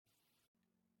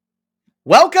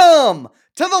Welcome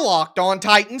to the Locked On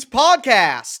Titans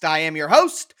podcast. I am your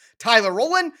host, Tyler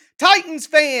Rowland. Titans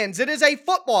fans, it is a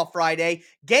Football Friday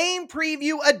game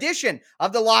preview edition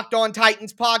of the Locked On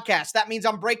Titans podcast. That means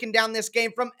I'm breaking down this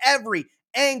game from every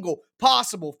angle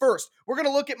possible. First, we're going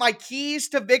to look at my keys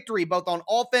to victory, both on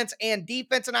offense and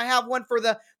defense, and I have one for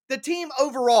the team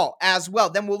overall as well.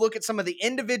 Then we'll look at some of the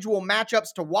individual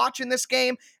matchups to watch in this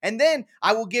game, and then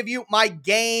I will give you my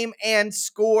game and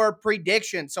score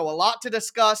prediction. So a lot to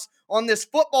discuss on this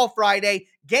Football Friday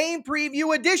game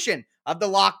preview edition of the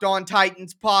Locked On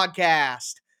Titans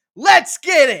podcast. Let's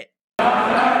get it. You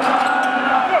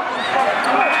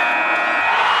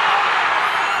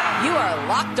are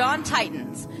Locked On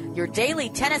Titans, your daily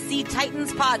Tennessee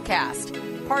Titans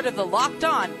podcast, part of the Locked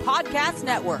On Podcast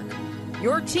Network,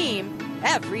 your team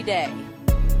every day.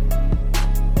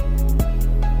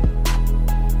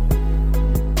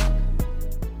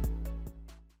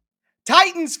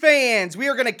 Titans fans, we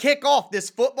are going to kick off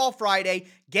this Football Friday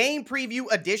game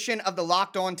preview edition of the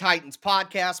Locked On Titans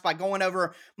podcast by going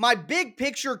over my big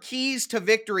picture keys to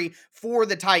victory for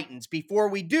the Titans. Before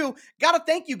we do, got to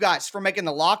thank you guys for making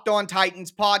the Locked On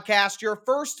Titans podcast your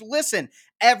first listen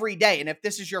every day. And if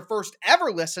this is your first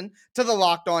ever listen to the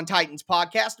Locked On Titans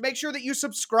podcast, make sure that you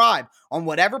subscribe on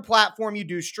whatever platform you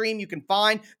do stream. You can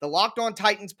find the Locked On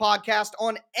Titans podcast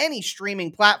on any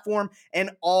streaming platform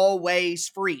and always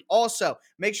free. Also,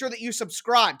 make sure that you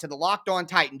subscribe to the Locked On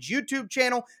Titans YouTube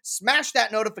channel. Smash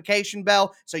that notification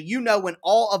bell so you know when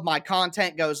all of my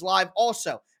content goes live.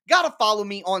 Also, gotta follow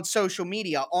me on social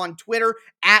media, on Twitter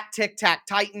at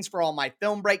TicTacTitans for all my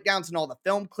film breakdowns and all the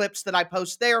film clips that I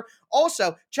post there.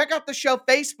 Also, check out the show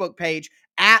Facebook page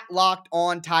at Locked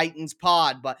On Titans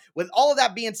Pod. But with all of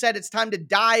that being said, it's time to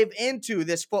dive into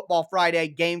this Football Friday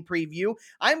game preview.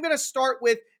 I'm going to start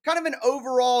with kind of an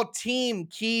overall team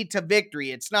key to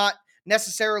victory. It's not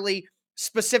necessarily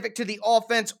specific to the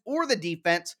offense or the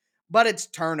defense, but it's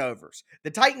turnovers. The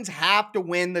Titans have to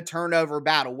win the turnover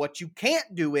battle. What you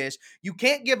can't do is you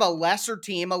can't give a lesser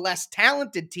team, a less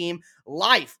talented team,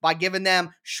 life by giving them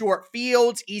short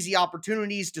fields, easy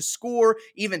opportunities to score,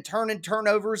 even turning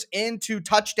turnovers into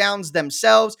touchdowns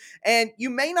themselves. And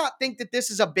you may not think that this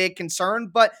is a big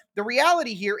concern, but the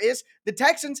reality here is the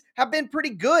Texans have been pretty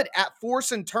good at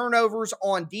forcing turnovers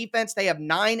on defense. They have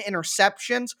 9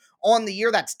 interceptions on the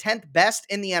year. That's 10th best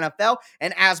in the NFL.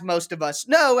 And as most of us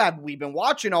know, we've been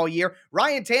watching all year,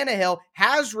 Ryan Tannehill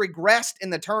has regressed in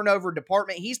the turnover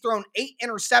department. He's thrown 8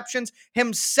 interceptions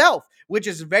himself, which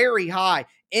is very high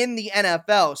in the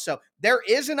NFL. So there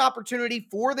is an opportunity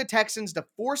for the Texans to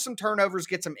force some turnovers,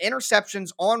 get some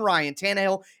interceptions on Ryan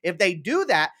Tannehill. If they do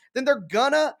that, then they're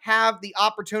gonna have the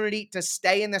opportunity to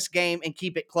stay in this game and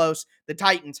keep it close. The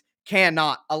Titans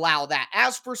cannot allow that.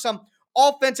 As for some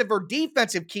offensive or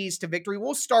defensive keys to victory,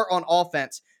 we'll start on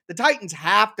offense. The Titans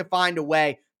have to find a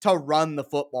way to run the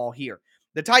football here.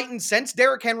 The Titans, since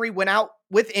Derrick Henry went out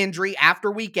with injury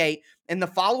after week 8, in the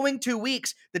following 2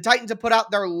 weeks, the Titans have put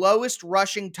out their lowest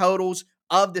rushing totals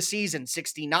of the season.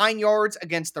 69 yards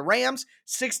against the Rams,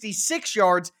 66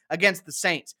 yards against the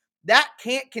Saints. That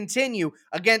can't continue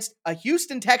against a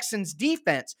Houston Texans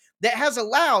defense that has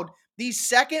allowed the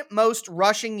second most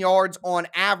rushing yards on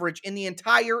average in the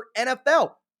entire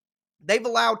NFL. They've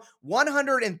allowed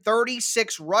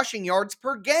 136 rushing yards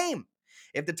per game.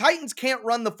 If the Titans can't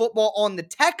run the football on the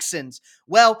Texans,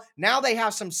 well, now they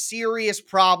have some serious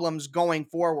problems going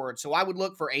forward. So I would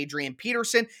look for Adrian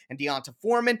Peterson and D'Onta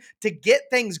Foreman to get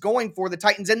things going for the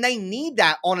Titans, and they need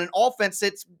that on an offense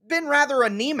that's been rather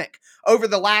anemic over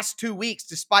the last 2 weeks,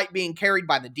 despite being carried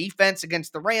by the defense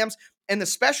against the Rams and the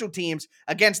special teams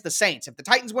against the Saints. If the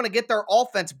Titans want to get their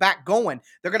offense back going,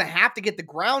 they're going to have to get the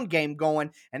ground game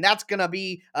going, and that's going to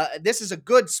be, this is a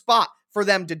good spot for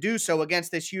them to do so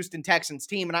against this Houston Texans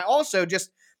team. And I also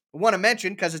just want to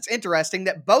mention, because it's interesting,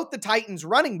 that both the Titans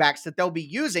running backs that they'll be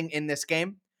using in this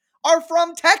game are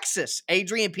from Texas,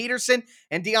 Adrian Peterson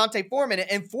and D'Onta Foreman.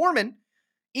 And Foreman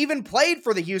even played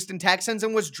for the Houston Texans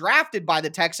and was drafted by the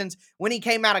Texans when he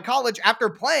came out of college after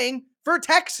playing for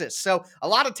Texas. So a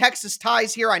lot of Texas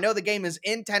ties here. I know the game is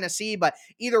in Tennessee, but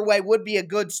either way would be a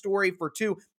good story for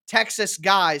 2 Texas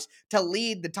guys to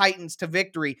lead the Titans to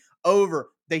victory over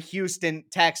the Houston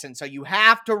Texans. So you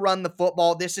have to run the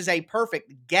football. This is a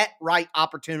perfect get-right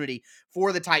opportunity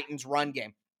for the Titans' run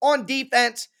game. On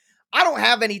defense, I don't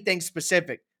have anything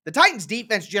specific. The Titans'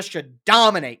 defense just should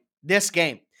dominate this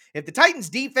game. If the Titans'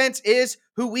 defense is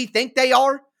who we think they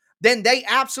are, then they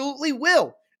absolutely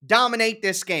will dominate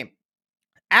this game.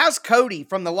 As Cody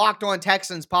from the Locked On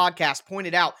Texans podcast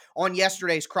pointed out on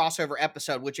yesterday's crossover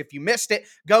episode, which if you missed it,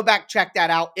 go back, check that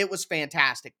out. It was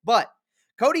fantastic. But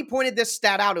Cody pointed this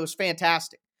stat out. It was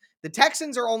fantastic. The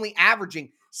Texans are only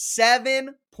averaging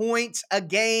 7 points a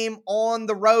game on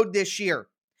the road this year.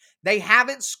 They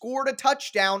haven't scored a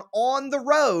touchdown on the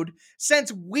road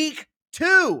since week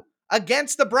 2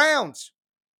 against the Browns.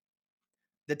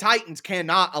 The Titans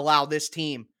cannot allow this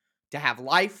team to have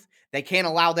life. They can't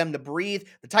allow them to breathe.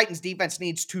 The Titans defense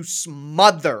needs to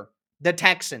smother the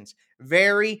Texans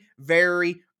very,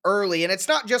 very early. And it's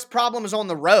not just problems on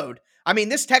the road. I mean,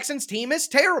 this Texans team is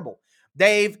terrible.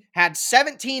 They've had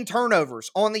 17 turnovers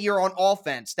on the year on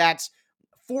offense. That's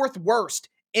 4th worst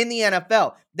in the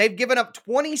NFL. They've given up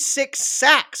 26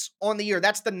 sacks on the year.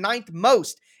 That's the 9th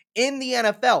most in the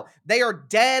NFL. They are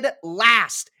dead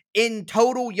last in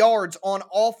total yards on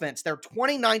offense. They're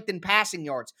 29th in passing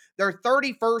yards. They're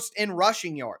 31st in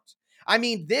rushing yards. I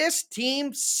mean, this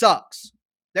team sucks.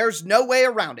 There's no way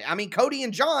around it. I mean, Cody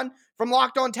and John from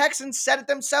Locked On Texans said it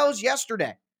themselves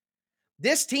yesterday.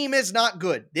 This team is not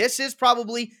good. This is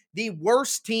probably the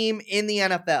worst team in the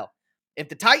NFL. If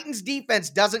the Titans defense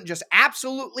doesn't just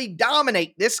absolutely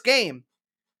dominate this game,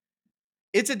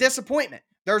 it's a disappointment.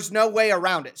 There's no way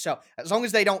around it. So as long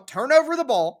as they don't turn over the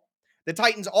ball, the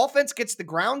Titans offense gets the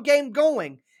ground game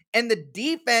going, and the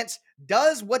defense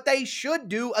does what they should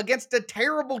do against a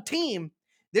terrible team,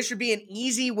 this should be an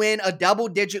easy win, a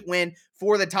double-digit win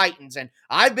for the Titans. And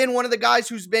I've been one of the guys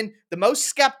who's been the most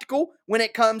skeptical when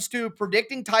it comes to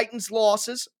predicting Titans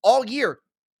losses all year.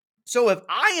 So if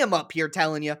I am up here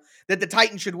telling you that the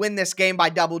Titans should win this game by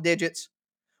double digits,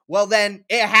 well, then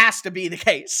it has to be the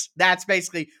case. That's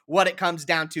basically what it comes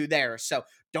down to there. So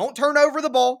don't turn over the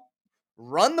ball,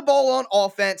 run the ball on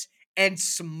offense, and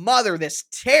smother this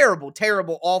terrible,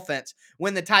 terrible offense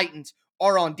when the Titans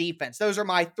are on defense. Those are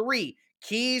my 3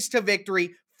 keys to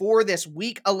victory for this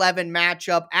Week 11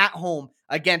 matchup at home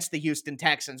against the Houston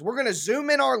Texans. We're going to zoom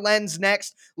in our lens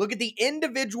next, look at the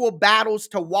individual battles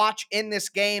to watch in this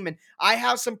game, and I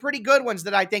have some pretty good ones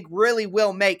that I think really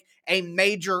will make a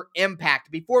major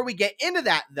impact. Before we get into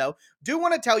that, though, do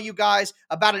want to tell you guys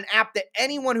about an app that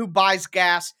anyone who buys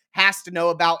gas has to know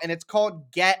about, and it's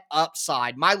called Get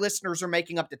Upside. My listeners are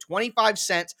making up to 25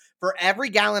 cents for every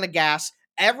gallon of gas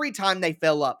every time they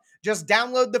fill up. Just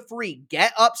download the free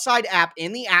Get Upside app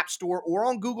in the App Store or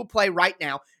on Google Play right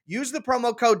now. Use the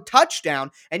promo code TOUCHDOWN,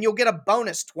 and you'll get a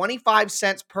bonus 25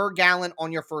 cents per gallon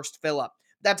on your first fill up.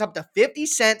 That's up to 50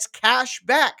 cents cash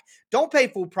back. Don't pay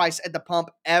full price at the pump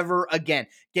ever again.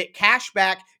 Get cash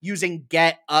back using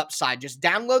Get Upside. Just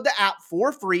download the app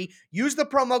for free, use the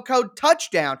promo code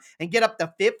TOUCHDOWN, and get up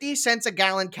to 50 cents a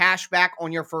gallon cash back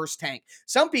on your first tank.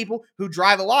 Some people who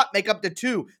drive a lot make up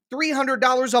to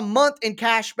 $200-$300 a month in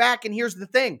cash back, and here's the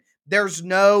thing. There's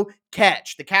no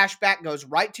catch. The cash back goes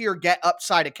right to your Get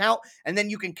Upside account, and then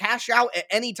you can cash out at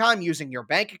any time using your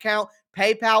bank account,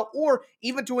 PayPal, or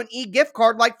even to an e-gift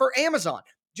card like for Amazon.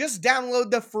 Just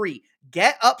download the free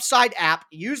Get Upside app,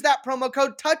 use that promo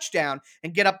code TOUCHDOWN,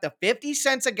 and get up to 50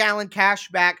 cents a gallon cash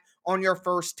back on your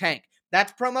first tank.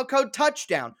 That's promo code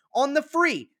TOUCHDOWN on the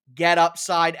free Get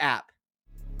Upside app.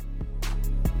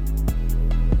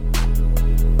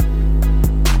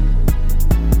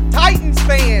 Titans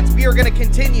fans, we are going to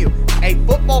continue a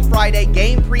Football Friday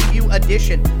game preview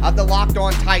edition of the Locked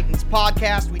On Titans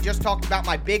podcast. We just talked about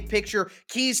my big picture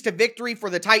keys to victory for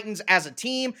the Titans as a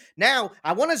team. Now,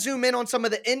 I want to zoom in on some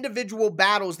of the individual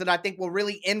battles that I think will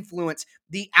really influence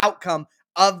the outcome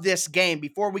of this game.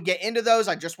 Before we get into those,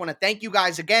 I just want to thank you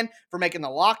guys again for making the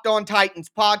Locked On Titans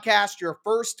podcast your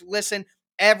first listen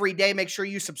every day. Make sure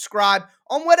you subscribe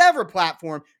on whatever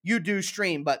platform you do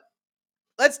stream. But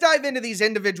let's dive into these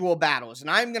individual battles, and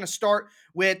I'm going to start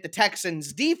with the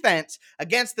Texans' defense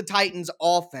against the Titans'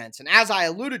 offense. And as I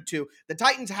alluded to, the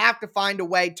Titans have to find a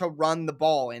way to run the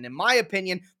ball. And in my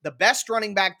opinion, the best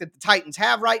running back that the Titans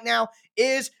have right now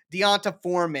is D'Onta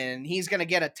Foreman. And he's going to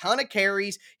get a ton of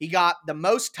carries. He got the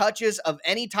most touches of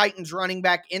any Titans running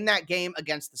back in that game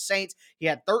against the Saints. He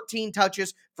had 13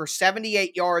 touches for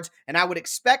 78 yards, and I would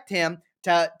expect him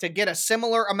to get a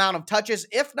similar amount of touches,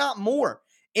 if not more,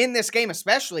 in this game,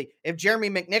 especially if Jeremy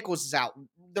McNichols is out.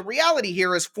 The reality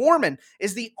here is Foreman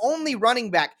is the only running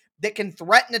back that can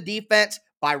threaten a defense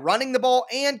by running the ball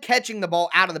and catching the ball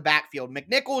out of the backfield.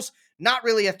 McNichols, not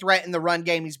really a threat in the run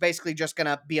game. He's basically just going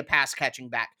to be a pass-catching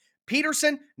back.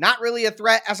 Peterson, not really a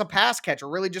threat as a pass catcher,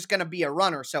 really just going to be a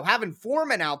runner. So having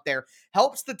Foreman out there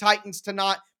helps the Titans to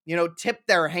not, tip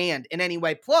their hand in any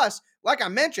way. Plus, like I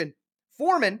mentioned,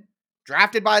 Foreman,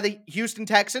 drafted by the Houston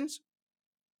Texans,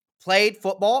 played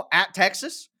football at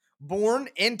Texas, born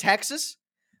in Texas.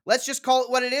 Let's just call it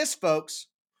what it is, folks.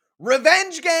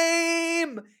 Revenge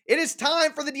game! It is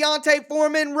time for the D'Onta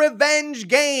Foreman revenge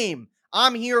game.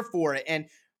 I'm here for it. And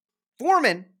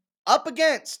Foreman up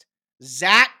against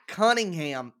Zach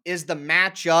Cunningham is the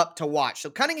matchup to watch. So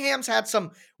Cunningham's had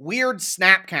some weird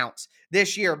snap counts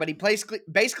this year, but he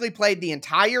basically played the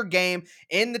entire game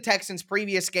in the Texans'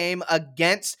 previous game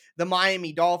against the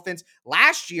Miami Dolphins.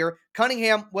 Last year,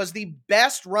 Cunningham was the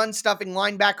best run-stuffing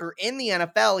linebacker in the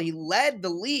NFL. He led the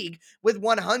league with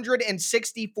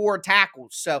 164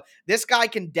 tackles. So this guy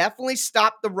can definitely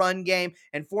stop the run game,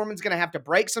 and Foreman's going to have to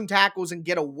break some tackles and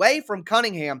get away from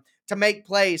Cunningham to make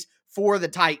plays for the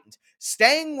Titans.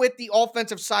 Staying with the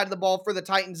offensive side of the ball for the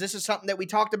Titans, this is something that we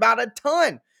talked about a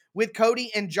ton with Cody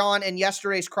and John in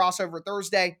yesterday's crossover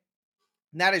Thursday,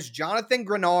 and that is Jonathan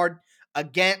Greenard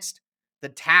against the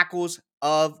tackles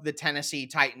of the Tennessee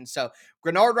Titans. So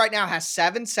Greenard right now has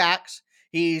 7 sacks.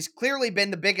 He's clearly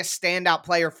been the biggest standout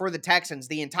player for the Texans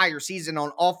the entire season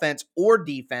on offense or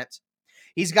defense.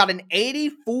 He's got an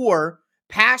 84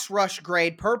 pass rush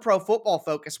grade per Pro Football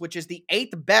Focus, which is the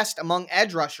 8th best among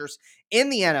edge rushers in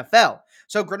the NFL.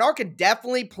 So Greenard can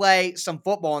definitely play some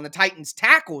football, and the Titans'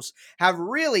 tackles have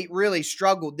really, really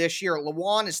struggled this year.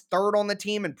 Lewan is 3rd on the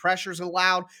team in pressures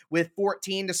allowed with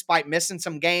 14, despite missing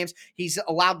some games. He's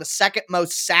allowed the 2nd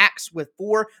most sacks with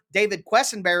 4. David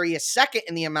Quessenberry is 2nd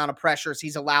in the amount of pressures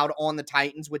he's allowed on the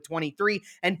Titans with 23,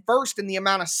 and 1st in the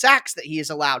amount of sacks that he has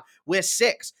allowed with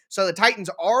 6. So the Titans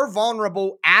are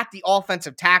vulnerable at the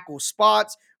offensive tackle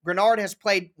spots. Greenard has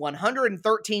played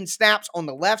 113 snaps on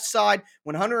the left side,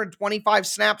 125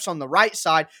 snaps on the right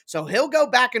side, so he'll go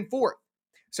back and forth.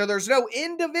 So there's no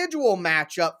individual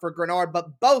matchup for Greenard,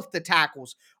 but both the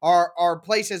tackles are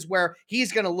places where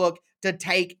he's going to look to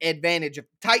take advantage. If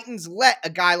the Titans let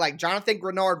a guy like Jonathan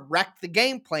Greenard wreck the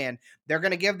game plan, they're going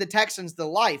to give the Texans the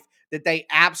life that they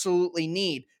absolutely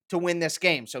need to win this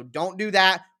game. So don't do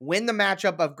that. Win the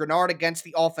matchup of Greenard against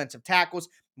the offensive tackles.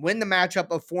 Win the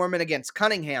matchup of Foreman against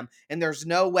Cunningham, and there's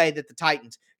no way that the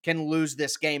Titans can lose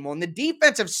this game. On the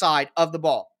defensive side of the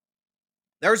ball,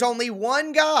 there's only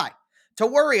one guy to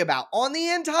worry about on the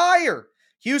entire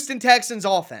Houston Texans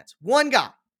offense. One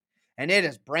guy, and it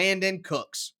is Brandin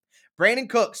Cooks. Brandin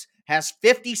Cooks has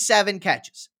 57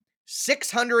 catches,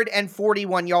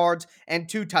 641 yards, and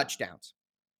 2 touchdowns.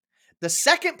 The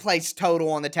second place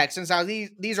total on the Texans, now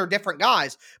these are different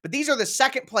guys, but these are the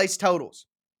second place totals.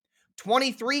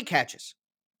 23 catches.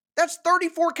 That's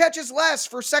 34 catches less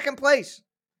for second place.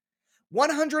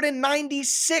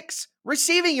 196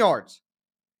 receiving yards.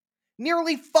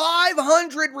 Nearly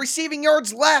 500 receiving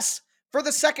yards less for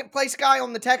the second place guy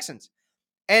on the Texans.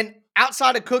 And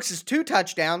outside of Cooks' 2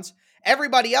 touchdowns,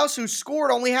 everybody else who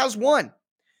scored only has 1.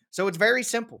 So it's very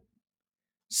simple.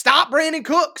 Stop Brandin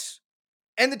Cooks,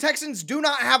 and the Texans do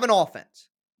not have an offense.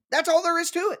 That's all there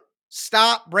is to it.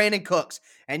 Stop Brandin Cooks.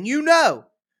 And you know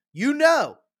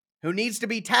who needs to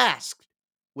be tasked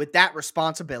with that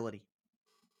responsibility.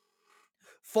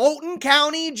 Fulton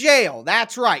County Jail.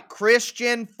 That's right,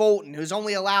 Christian Fulton, who's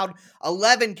only allowed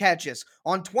 11 catches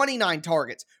on 29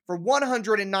 targets for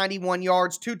 191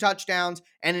 yards, 2 touchdowns,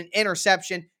 and an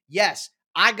interception. Yes,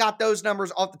 I got those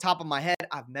numbers off the top of my head.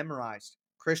 I've memorized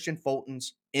Christian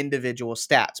Fulton's individual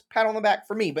stats. Pat on the back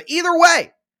for me. But either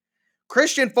way,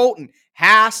 Christian Fulton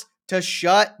has to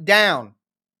shut down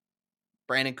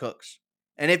Brandin Cooks.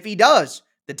 And if he does,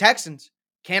 the Texans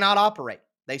cannot operate.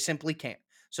 They simply can't.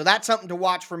 So that's something to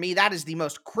watch for me. That is the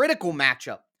most critical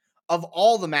matchup of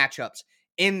all the matchups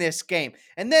in this game.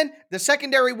 And then the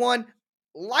secondary one,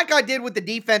 like I did with the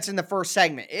defense in the first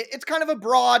segment, it's kind of a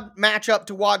broad matchup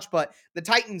to watch, but the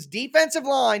Titans' defensive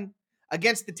line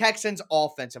against the Texans'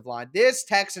 offensive line. This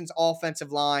Texans'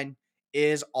 offensive line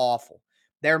is awful.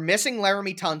 They're missing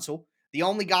Laramie Tunsil, the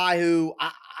only guy who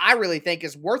I really think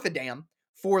is worth a damn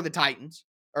for the Titans,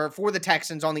 or for the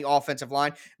Texans on the offensive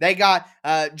line. They got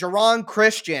Jerron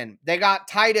Christian. They got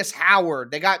Titus Howard.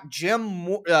 They got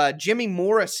Jimmy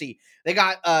Morrissey. They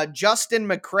got Justin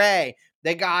McCray.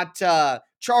 They got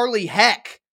Charlie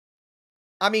Heck.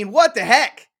 I mean, what the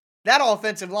heck? That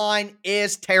offensive line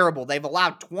is terrible. They've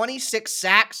allowed 26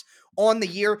 sacks on the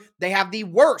year. They have the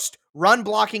worst run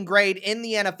blocking grade in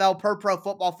the NFL per Pro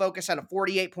Football Focus at a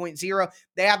 48.0.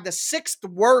 They have the 6th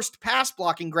worst pass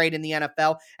blocking grade in the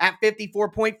NFL at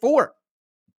 54.4.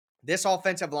 This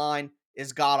offensive line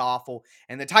is god-awful.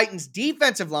 And the Titans'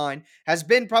 defensive line has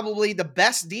been probably the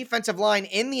best defensive line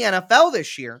in the NFL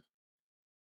this year.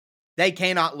 They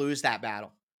cannot lose that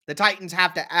battle. The Titans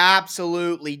have to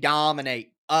absolutely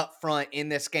dominate up front in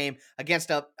this game against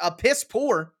a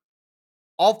piss-poor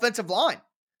offensive line.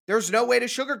 There's no way to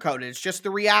sugarcoat it. It's just the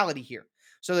reality here.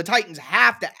 So the Titans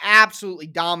have to absolutely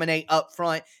dominate up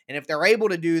front. And if they're able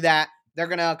to do that, they're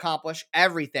going to accomplish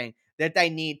everything that they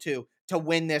need to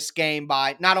win this game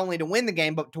by not only to win the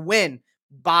game, but to win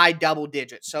by double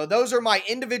digits. So those are my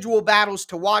individual battles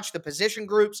to watch, the position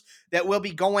groups that will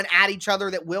be going at each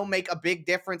other that will make a big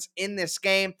difference in this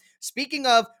game. Speaking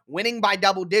of winning by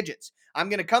double digits, I'm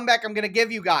going to come back. I'm going to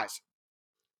give you guys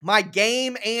my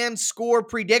game and score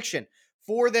prediction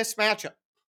for this matchup.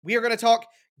 We are going to talk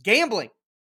gambling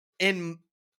and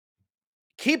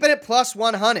keeping it plus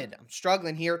 100. I'm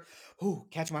struggling here. Ooh,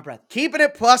 catch my breath. Keeping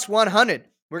it plus 100.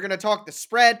 We're going to talk the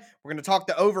spread. We're going to talk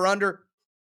the over-under.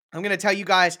 I'm going to tell you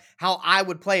guys how I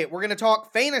would play it. We're going to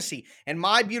talk fantasy and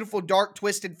my beautiful dark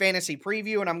twisted fantasy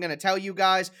preview, and I'm going to tell you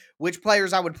guys which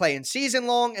players I would play in season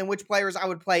long and which players I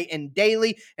would play in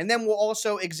daily, and then we'll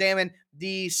also examine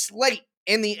the slate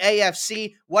in the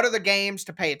AFC. What are the games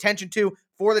to pay attention to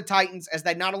for the Titans as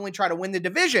they not only try to win the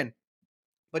division,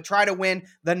 but try to win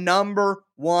the number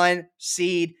 1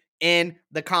 seed in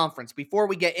the conference. Before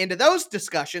we get into those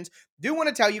discussions, do want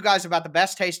to tell you guys about the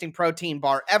best tasting protein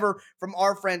bar ever from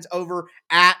our friends over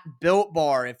at Built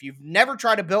Bar. If you've never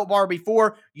tried a Built Bar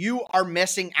before, you are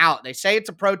missing out. They say it's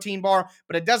a protein bar,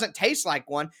 but it doesn't taste like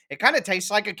one. It kind of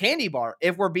tastes like a candy bar,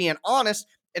 if we're being honest.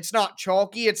 It's not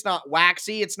chalky, it's not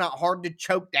waxy, it's not hard to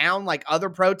choke down like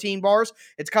other protein bars.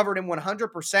 It's covered in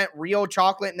 100% real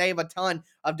chocolate, and they have a ton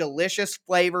of delicious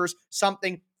flavors,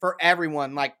 something for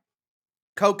everyone, like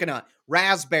coconut,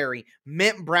 raspberry,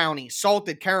 mint brownie,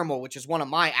 salted caramel, which is one of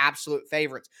my absolute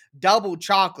favorites, double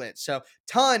chocolate. So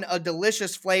ton of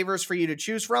delicious flavors for you to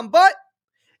choose from, but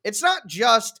it's not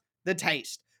just the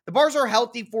taste. The bars are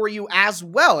healthy for you as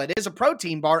well. It is a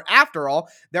protein bar after all.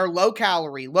 They're low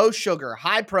calorie, low sugar,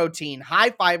 high protein,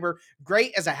 high fiber,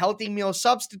 great as a healthy meal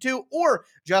substitute or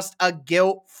just a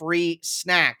guilt-free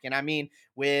snack. And I mean,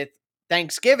 with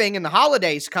Thanksgiving and the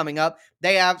holidays coming up,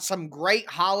 they have some great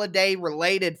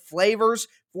holiday-related flavors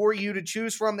for you to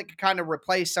choose from that can kind of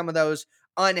replace some of those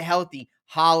unhealthy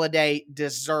holiday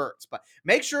desserts. But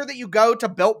make sure that you go to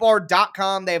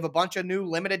BuiltBar.com. They have a bunch of new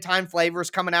limited time flavors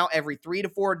coming out every 3 to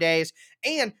 4 days.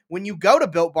 And when you go to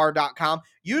BuiltBar.com,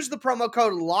 use the promo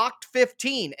code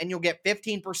LOCKED15 and you'll get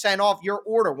 15% off your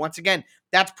order. Once again,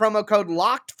 that's promo code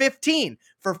LOCKED15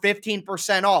 for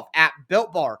 15% off at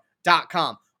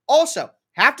BuiltBar.com. Also,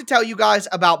 have to tell you guys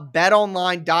about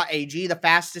BetOnline.ag, the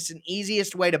fastest and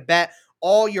easiest way to bet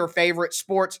all your favorite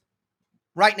sports.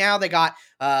 Right now, they got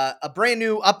a brand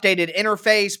new updated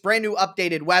interface, brand new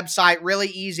updated website, really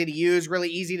easy to use, really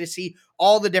easy to see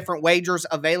all the different wagers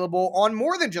available on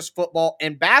more than just football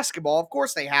and basketball. Of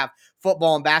course, they have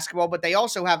football and basketball, but they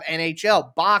also have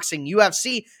NHL, boxing,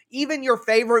 UFC, even your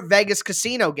favorite Vegas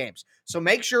casino games. So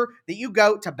make sure that you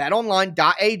go to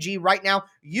betonline.ag right now.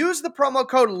 Use the promo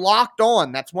code LOCKED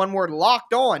ON. That's one word,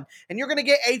 LOCKED ON. And you're going to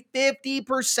get a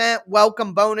 50%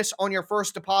 welcome bonus on your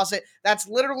first deposit. That's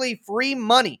literally free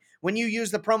money when you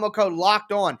use the promo code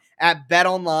LOCKED ON at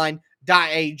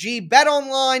betonline.ag.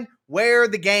 BetOnline, where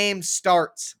the game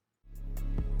starts.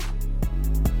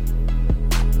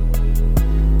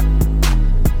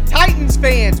 Titans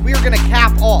fans, we are going to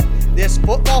cap off this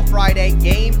Football Friday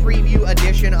game preview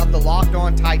edition of the Locked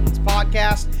On Titans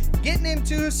podcast, getting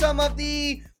into some of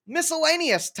the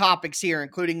miscellaneous topics here,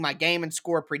 including my game and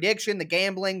score prediction, the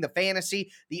gambling, the fantasy,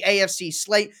 the AFC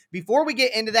slate. Before we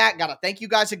get into that, got to thank you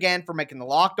guys again for making the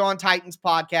Locked On Titans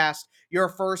podcast your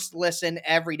first listen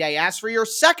every day. As for your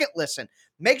second listen,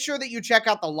 make sure that you check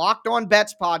out the Locked On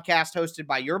Bets podcast hosted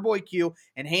by your boy Q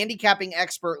and handicapping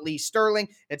expert Lee Sterling.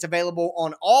 It's available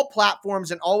on all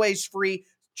platforms and always free.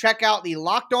 Check out the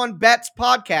Locked On Bets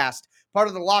podcast, part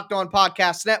of the Locked On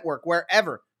Podcast Network,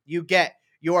 wherever you get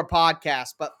your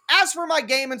podcast. But as for my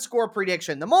game and score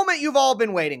prediction, the moment you've all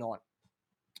been waiting on.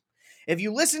 If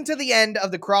you listen to the end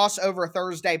of the Crossover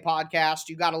Thursday podcast,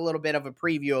 you got a little bit of a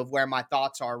preview of where my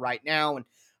thoughts are right now. And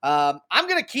I'm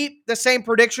going to keep the same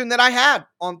prediction that I had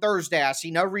on Thursday. I see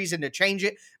no reason to change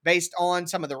it based on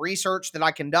some of the research that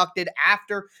I conducted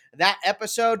after that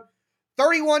episode.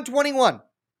 31-21.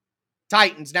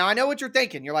 Titans. Now, I know what you're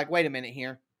thinking. You're like, wait a minute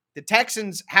here. The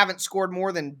Texans haven't scored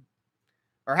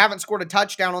haven't scored a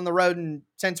touchdown on the road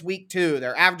since week 2.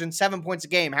 They're averaging 7 points a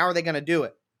game. How are they going to do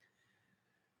it?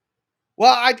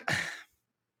 Well,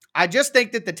 I just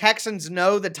think that the Texans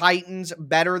know the Titans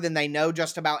better than they know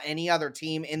just about any other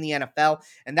team in the NFL,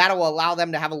 and that will allow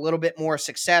them to have a little bit more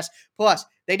success. Plus,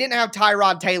 they didn't have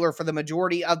Tyrod Taylor for the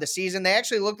majority of the season. They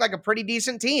actually looked like a pretty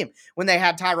decent team when they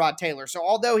had Tyrod Taylor. So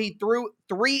although he threw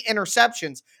 3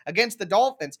 interceptions against the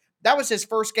Dolphins, that was his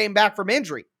first game back from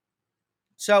injury.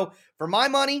 So for my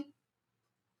money,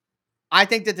 I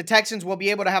think that the Texans will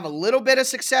be able to have a little bit of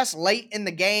success late in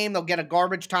the game. They'll get a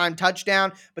garbage time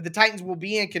touchdown, but the Titans will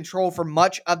be in control for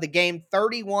much of the game.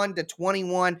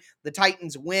 31-21, the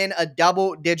Titans win, a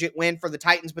double-digit win for the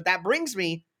Titans. But that brings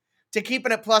me to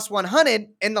keeping it plus 100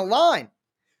 in the line.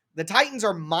 The Titans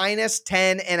are minus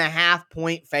 10.5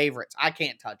 point favorites. I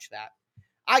can't touch that.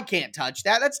 I can't touch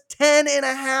that. That's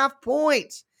 10.5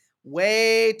 points.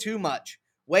 Way too much.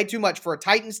 Way too much for a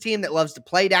Titans team that loves to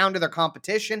play down to their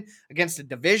competition against a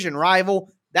division rival.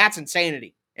 That's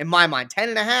insanity in my mind.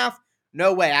 10.5,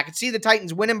 no way. I could see the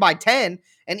Titans winning by 10,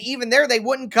 and even there they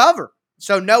wouldn't cover.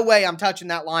 So no way I'm touching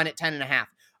that line at 10.5.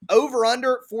 Over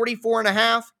under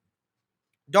 44.5.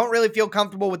 Don't really feel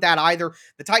comfortable with that either.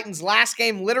 The Titans' last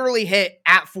game literally hit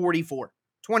at 44,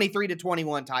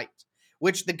 23-21 Titans,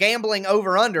 which the gambling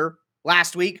over-under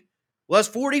last week was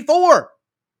 44.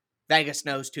 Vegas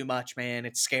knows too much, man.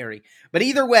 It's scary. But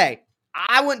either way,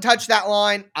 I wouldn't touch that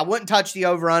line. I wouldn't touch the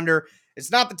over-under.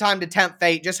 It's not the time to tempt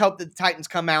fate. Just hope that the Titans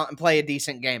come out and play a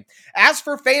decent game. As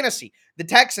for fantasy, the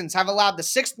Texans have allowed the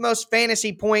 6th most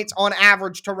fantasy points on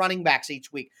average to running backs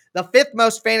each week, the 5th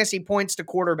most fantasy points to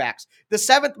quarterbacks, the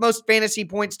 7th most fantasy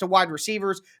points to wide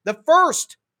receivers, the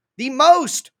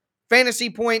most fantasy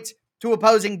points to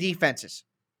opposing defenses.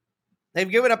 They've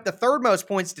given up the 3rd most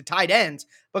points to tight ends,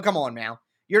 but come on now.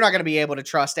 You're not going to be able to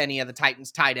trust any of the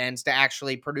Titans' tight ends to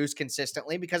actually produce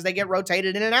consistently because they get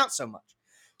rotated in and out so much.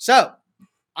 So,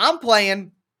 I'm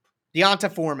playing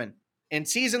Deonta Foreman in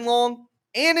season long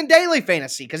and in daily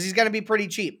fantasy because he's going to be pretty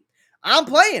cheap. I'm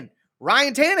playing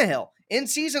Ryan Tannehill in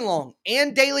season long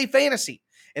and daily fantasy.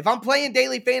 If I'm playing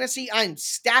daily fantasy, I'm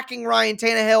stacking Ryan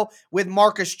Tannehill with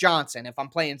Marcus Johnson. If I'm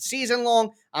playing season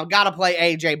long, I've got to play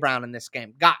A.J. Brown in this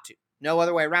game. Got to. No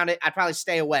other way around it. I'd probably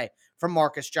stay away from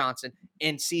Marcus Johnson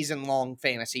in season-long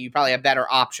fantasy. You probably have better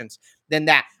options than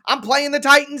that. I'm playing the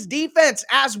Titans defense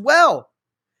as well.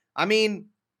 I mean,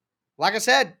 like I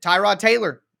said, Tyrod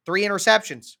Taylor, 3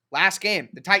 interceptions last game.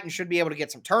 The Titans should be able to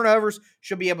get some turnovers,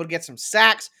 should be able to get some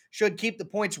sacks, should keep the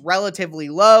points relatively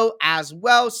low as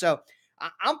well. So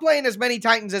I'm playing as many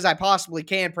Titans as I possibly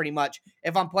can pretty much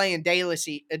if I'm playing daily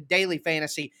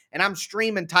fantasy, and I'm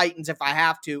streaming Titans if I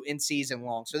have to in season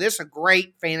long. So this is a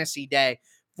great fantasy day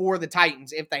for the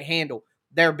Titans if they handle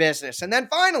their business. And then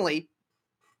finally,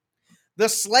 the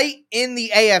slate in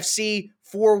the AFC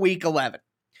for Week 11.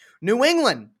 New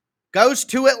England goes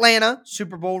to Atlanta,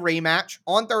 Super Bowl rematch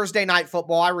on Thursday Night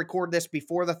Football. I record this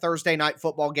before the Thursday Night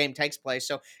Football game takes place,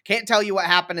 so can't tell you what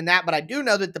happened in that, but I do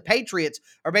know that the Patriots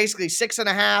are basically 6.5,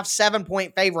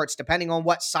 7-point favorites, depending on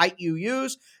what site you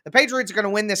use. The Patriots are going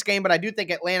to win this game, but I do think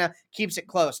Atlanta keeps it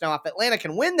close. Now, if Atlanta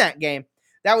can win that game,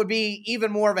 that would be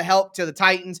even more of a help to the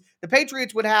Titans. The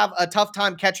Patriots would have a tough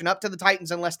time catching up to the Titans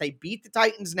unless they beat the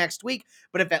Titans next week,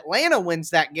 but if Atlanta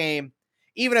wins that game,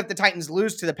 even if the Titans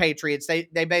lose to the Patriots,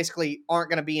 they basically aren't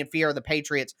going to be in fear of the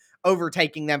Patriots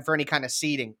overtaking them for any kind of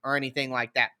seeding or anything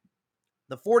like that.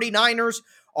 The 49ers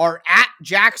are at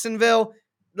Jacksonville.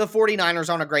 The 49ers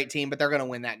aren't a great team, but they're going to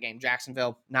win that game.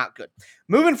 Jacksonville, not good.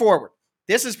 Moving forward,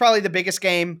 this is probably the biggest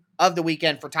game of the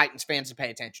weekend for Titans fans to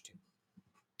pay attention to.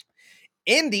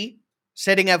 Indy,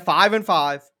 sitting at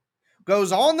 5-5,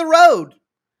 goes on the road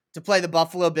to play the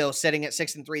Buffalo Bills, sitting at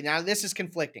 6-3. Now, this is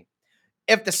conflicting.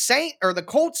 If the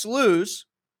Colts lose,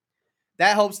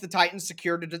 that helps the Titans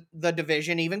secure the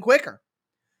division even quicker.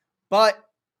 But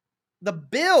the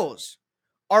Bills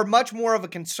are much more of a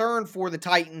concern for the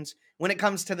Titans when it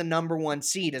comes to the number 1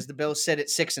 seed, as the Bills sit at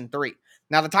 6-3.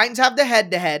 Now, the Titans have the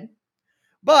head-to-head,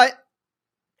 but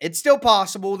it's still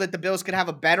possible that the Bills could have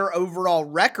a better overall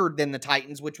record than the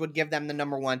Titans, which would give them the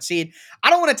number 1 seed. I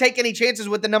don't want to take any chances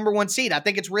with the number 1 seed. I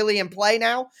think it's really in play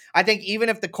now. I think even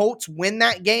if the Colts win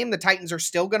that game, the Titans are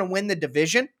still going to win the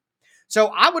division. So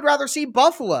I would rather see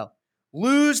Buffalo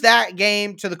lose that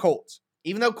game to the Colts.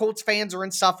 Even though Colts fans are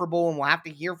insufferable and we'll have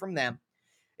to hear from them,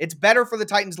 it's better for the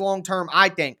Titans long-term, I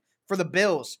think, for the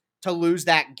Bills to lose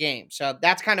that game. So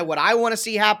that's kind of what I want to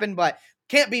see happen, but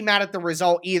can't be mad at the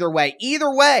result either way.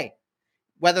 Either way,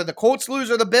 whether the Colts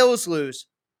lose or the Bills lose,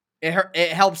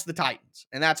 it helps the Titans,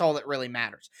 and that's all that really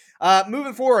matters.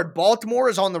 Moving forward, Baltimore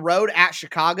is on the road at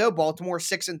Chicago. Baltimore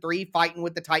 6-3, fighting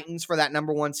with the Titans for that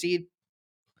number 1 seed.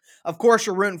 Of course,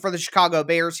 you're rooting for the Chicago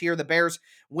Bears here. The Bears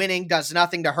winning does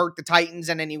nothing to hurt the Titans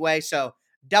in any way, so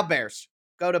dub Bears.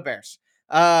 Go to Bears.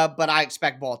 But I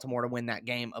expect Baltimore to win that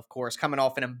game, of course, coming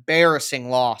off an embarrassing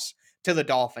loss to the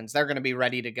Dolphins. They're going to be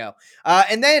ready to go.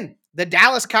 And then the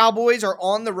Dallas Cowboys are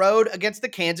on the road against the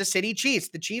Kansas City Chiefs.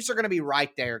 The Chiefs are going to be right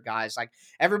there, guys. Like,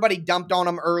 everybody dumped on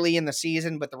them early in the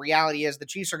season, but the reality is the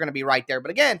Chiefs are going to be right there.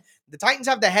 But again, the Titans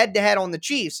have the head-to-head on the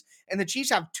Chiefs, and the Chiefs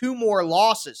have 2 more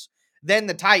losses than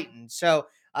the Titans. So,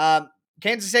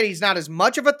 Kansas City is not as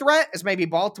much of a threat as maybe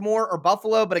Baltimore or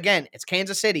Buffalo, but again, it's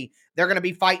Kansas City. They're going to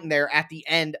be fighting there at the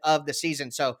end of the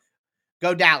season. So,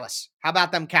 go Dallas. How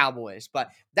about them Cowboys? But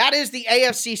that is the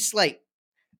AFC slate.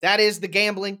 that is the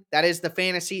gambling. That is the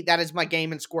fantasy. That is my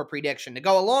game and score prediction to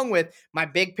go along with my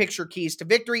big picture keys to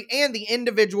victory and the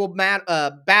individual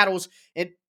battles and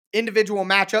individual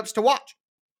matchups to watch.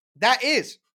 That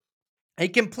is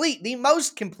the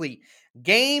most complete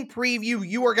game preview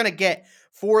you are going to get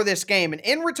for this game. And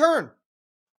in return,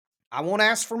 I won't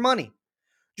ask for money.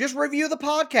 Just review the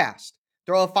podcast.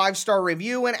 Throw a 5-star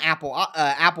review in Apple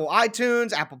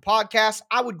iTunes, Apple Podcasts.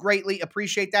 I would greatly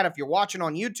appreciate that. If you're watching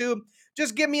on YouTube,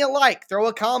 just give me a like. Throw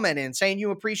a comment in saying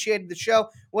you appreciated the show,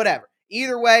 whatever.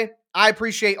 Either way, I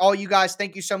appreciate all you guys.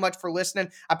 Thank you so much for listening.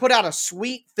 I put out a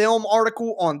sweet film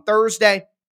article on Thursday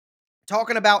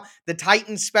talking about the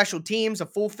Titans special teams, a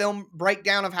full film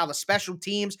breakdown of how the special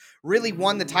teams really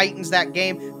won the Titans that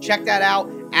game. Check that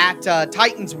out at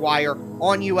Titans Wire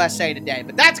on USA Today.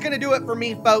 But that's going to do it for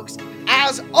me, folks.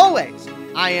 As always,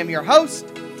 I am your host,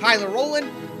 Tyler Rowland,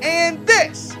 and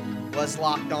this was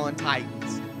Locked On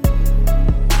Titans.